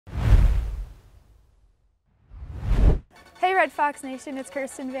Red Fox Nation, it's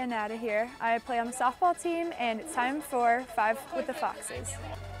Kyrsten Van Natta here. I play on the softball team and it's time for 5 with the Foxes.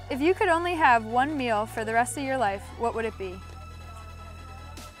 If you could only have one meal for the rest of your life, what would it be?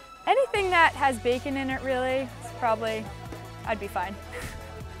 Anything that has bacon in it really, probably, I'd be fine.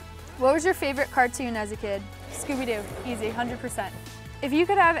 What was your favorite cartoon as a kid? Scooby-Doo, easy, 100%. If you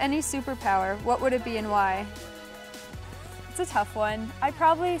could have any superpower, what would it be and why? It's a tough one. I'd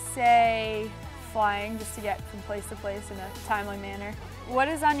probably say flying, just to get from place to place in a timely manner. What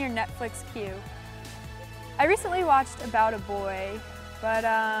is on your Netflix queue? I recently watched About a Boy, but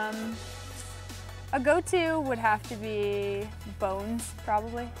a go-to would have to be Bones,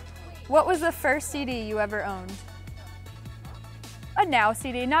 probably. What was the first CD you ever owned? A Now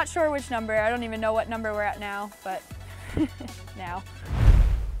CD, not sure which number. I don't even know what number we're at now, but Now.